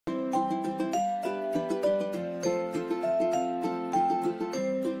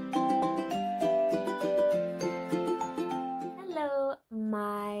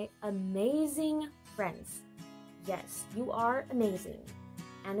Yes, you are amazing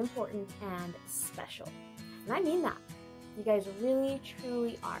and important and special. And I mean that. You guys really,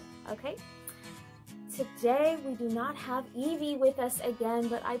 truly are, okay? Today, we do not have Evie with us again,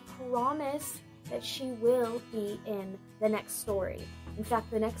 but I promise that she will be in the next story. In fact,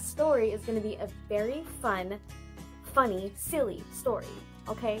 the next story is going to be a very fun, funny, silly story,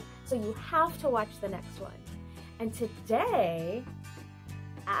 okay? So you have to watch the next one. And today,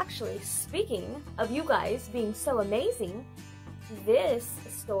 actually, speaking of you guys being so amazing, this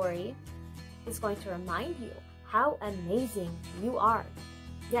story is going to remind you how amazing you are.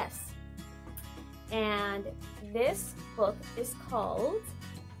 Yes. And this book is called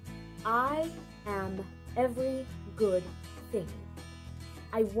I Am Every Good Thing.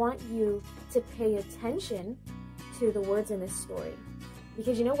 I want you to pay attention to the words in this story.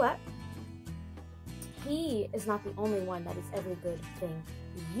 Because you know what? He is not the only one that is every good thing.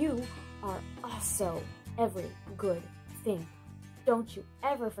 You are also every good thing. Don't you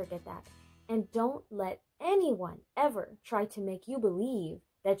ever forget that. And don't let anyone ever try to make you believe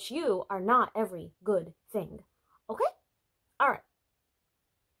that you are not every good thing. Okay? Alright.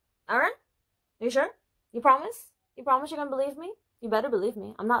 Alright? You sure? You promise? You promise you're gonna believe me? You better believe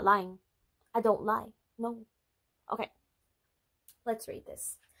me. I'm not lying. I don't lie. No. Okay. Let's read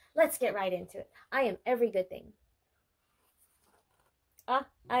this. Let's get right into it. I am every good thing.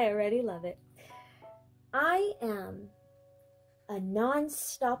 I already love it. I am a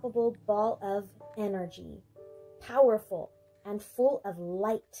non-stoppable ball of energy, powerful and full of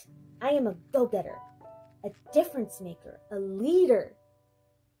light. I am a go-getter, a difference maker, a leader.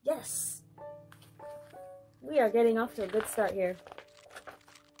 Yes, we are getting off to a good start here.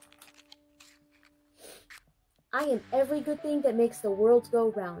 I am every good thing that makes the world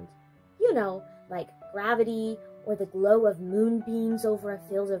go round. You know, like gravity or the glow of moonbeams over a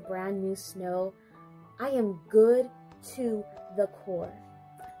field of brand new snow. I am good to the core,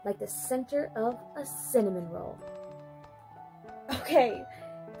 like the center of a cinnamon roll. Okay,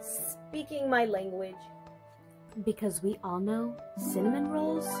 speaking my language, because we all know cinnamon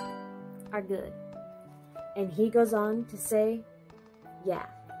rolls are good. And he goes on to say, yeah,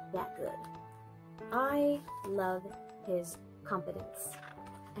 that good. I love his confidence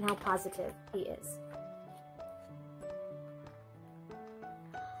and how positive he is.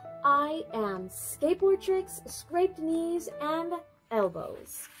 I am skateboard tricks, scraped knees, and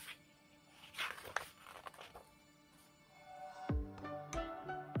elbows.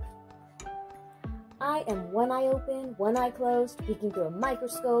 I am one eye open, one eye closed, peeking through a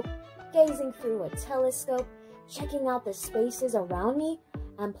microscope, gazing through a telescope, checking out the spaces around me,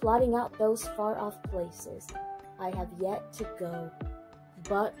 and plotting out those far-off places I have yet to go,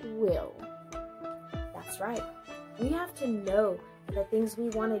 but will. That's right. We have to know that the things we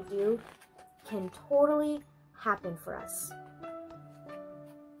want to do can totally happen for us.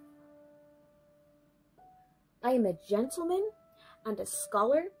 I am a gentleman and a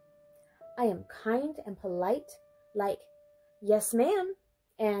scholar. I am kind and polite, like, yes, ma'am,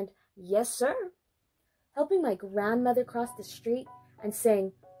 and yes, sir. Helping my grandmother cross the street and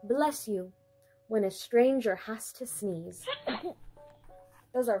saying, bless you, when a stranger has to sneeze.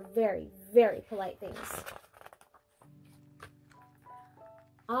 Those are very, very polite things.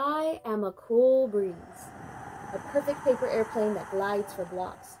 I am a cool breeze, a perfect paper airplane that glides for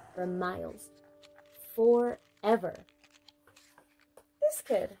blocks, for miles, forever. This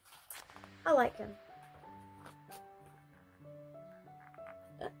kid, I like him.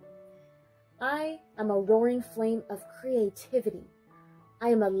 I am a roaring flame of creativity. I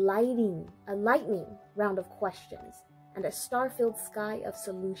am a lightning round of questions and a star-filled sky of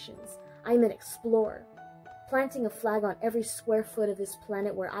solutions. I am an explorer, planting a flag on every square foot of this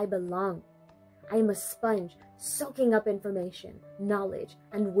planet where I belong. I am a sponge, soaking up information, knowledge,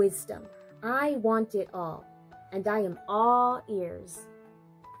 and wisdom. I want it all, and I am all ears.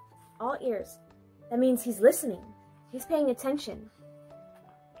 All ears. That means he's listening. He's paying attention.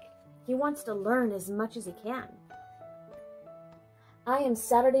 He wants to learn as much as he can. I am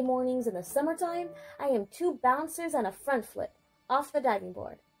Saturday mornings in the summertime. I am 2 bouncers and a front flip off the diving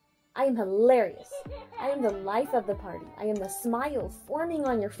board. I am hilarious. I am the life of the party. I am the smile forming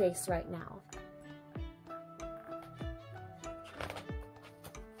on your face right now.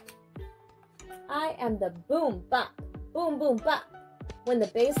 I am the boom bop, boom boom bop, when the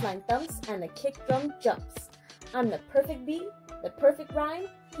bass line thumps and the kick drum jumps. I'm the perfect beat, the perfect rhyme,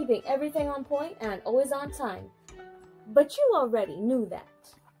 keeping everything on point and always on time. But you already knew that.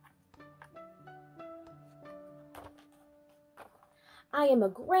 I am a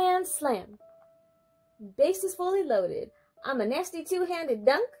grand slam. Base is fully loaded. I'm a nasty 2-handed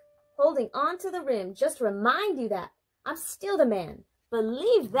dunk. holding on to the rim just to remind you that I'm still the man.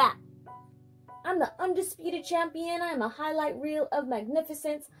 Believe that. I'm the undisputed champion. I'm a highlight reel of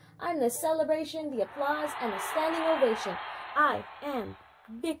magnificence. I'm the celebration, the applause, and the standing ovation. I am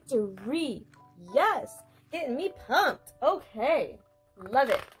victory. Yes, getting me pumped. Okay, love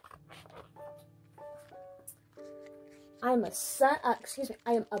it. I'm a son,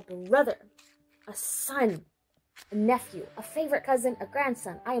 I am a brother, a son, a nephew, a favorite cousin, a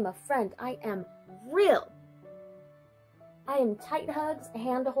grandson. I am a friend. I am real. I am tight hugs, a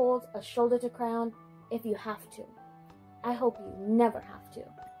hand to hold, a shoulder to crown, if you have to. I hope you never have to.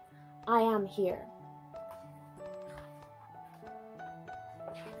 I am here.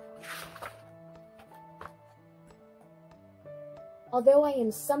 Although I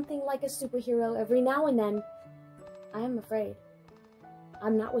am something like a superhero every now and then, I am afraid.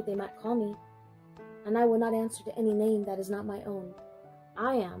 I'm not what they might call me, and I will not answer to any name that is not my own.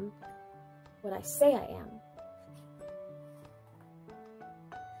 I am what I say I am.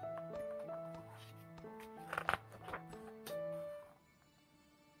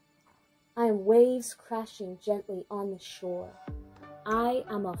 I am waves crashing gently on the shore. I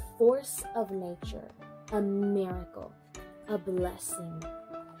am a force of nature, a miracle, a blessing.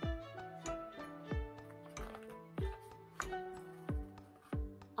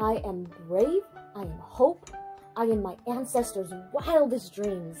 I am brave, I am hope, I am my ancestors' wildest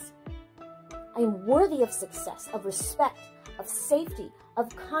dreams. I am worthy of success, of respect, of safety, of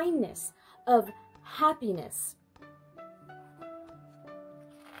kindness, of happiness.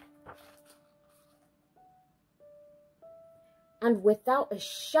 And without a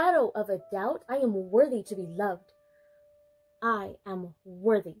shadow of a doubt, I am worthy to be loved. I am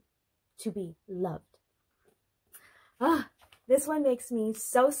worthy to be loved. This one makes me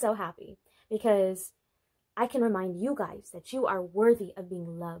so happy because I can remind you guys that you are worthy of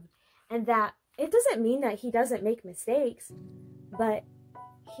being loved, and that it doesn't mean that he doesn't make mistakes, but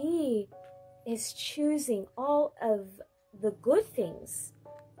he is choosing all of the good things.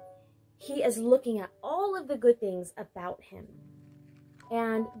 He is looking at all of the good things about him.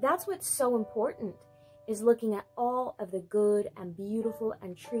 And that's what's so important, is looking at all of the good and beautiful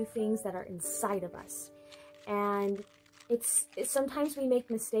and true things that are inside of us. And it's sometimes we make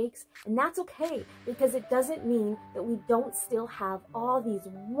mistakes, and that's okay, because it doesn't mean that we don't still have all these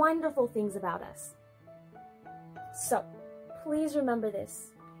wonderful things about us. So please remember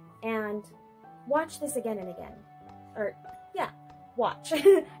this and watch this again and again. Or yeah, watch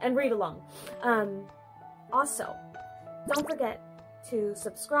and read along. Also, don't forget to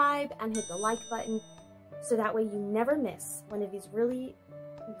subscribe and hit the like button so that way you never miss one of these really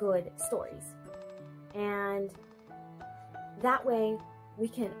good stories. And that way we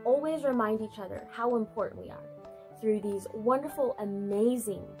can always remind each other how important we are through these wonderful,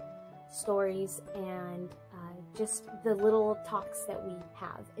 amazing stories and just the little talks that we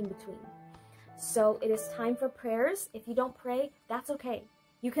have in between. So it is time for prayers. If you don't pray, that's okay.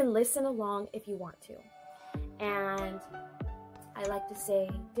 You can listen along if you want to. And I like to say,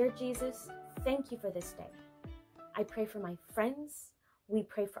 Dear Jesus, thank you for this day. I pray for my friends. We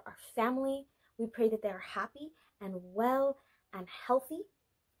pray for our family. We pray that they are happy and well and healthy.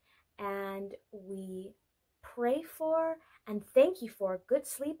 And we pray for and thank you for good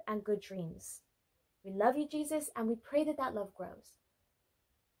sleep and good dreams. We love you, Jesus, and we pray that that love grows.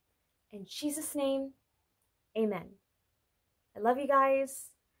 In Jesus' name, amen. I love you guys.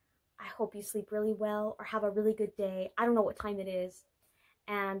 I hope you sleep really well or have a really good day. I don't know what time it is.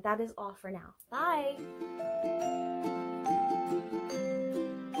 And that is all for now. Bye.